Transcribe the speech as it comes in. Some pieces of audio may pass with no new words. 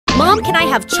Mom, can I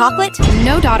have chocolate?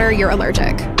 No, daughter, you're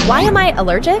allergic. Why am I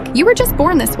allergic? You were just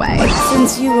born this way.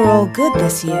 Since you were all good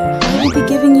this year, I will be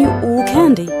giving you all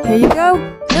candy. Here you go.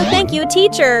 No, thank you,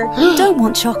 teacher. You don't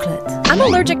want chocolate. I'm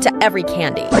allergic to every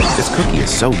candy. This cookie is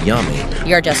so yummy.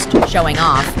 You're just showing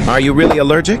off. Are you really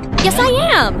allergic? Yes, I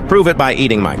am. Prove it by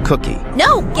eating my cookie.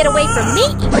 No, get away from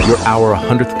me. You're our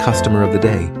 100th customer of the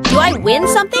day. Do I win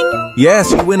something?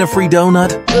 Yes, you win a free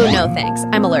donut. Ooh, no thanks.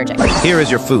 I'm allergic. Here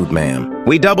is your food, ma'am.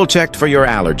 We double-checked for your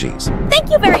allergies. Thank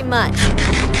you very much.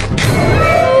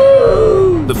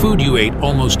 The food you ate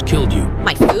almost killed you.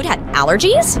 My food had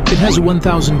allergies? It has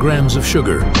 1,000 grams of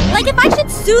sugar. Like if I should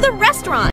sue the restaurant.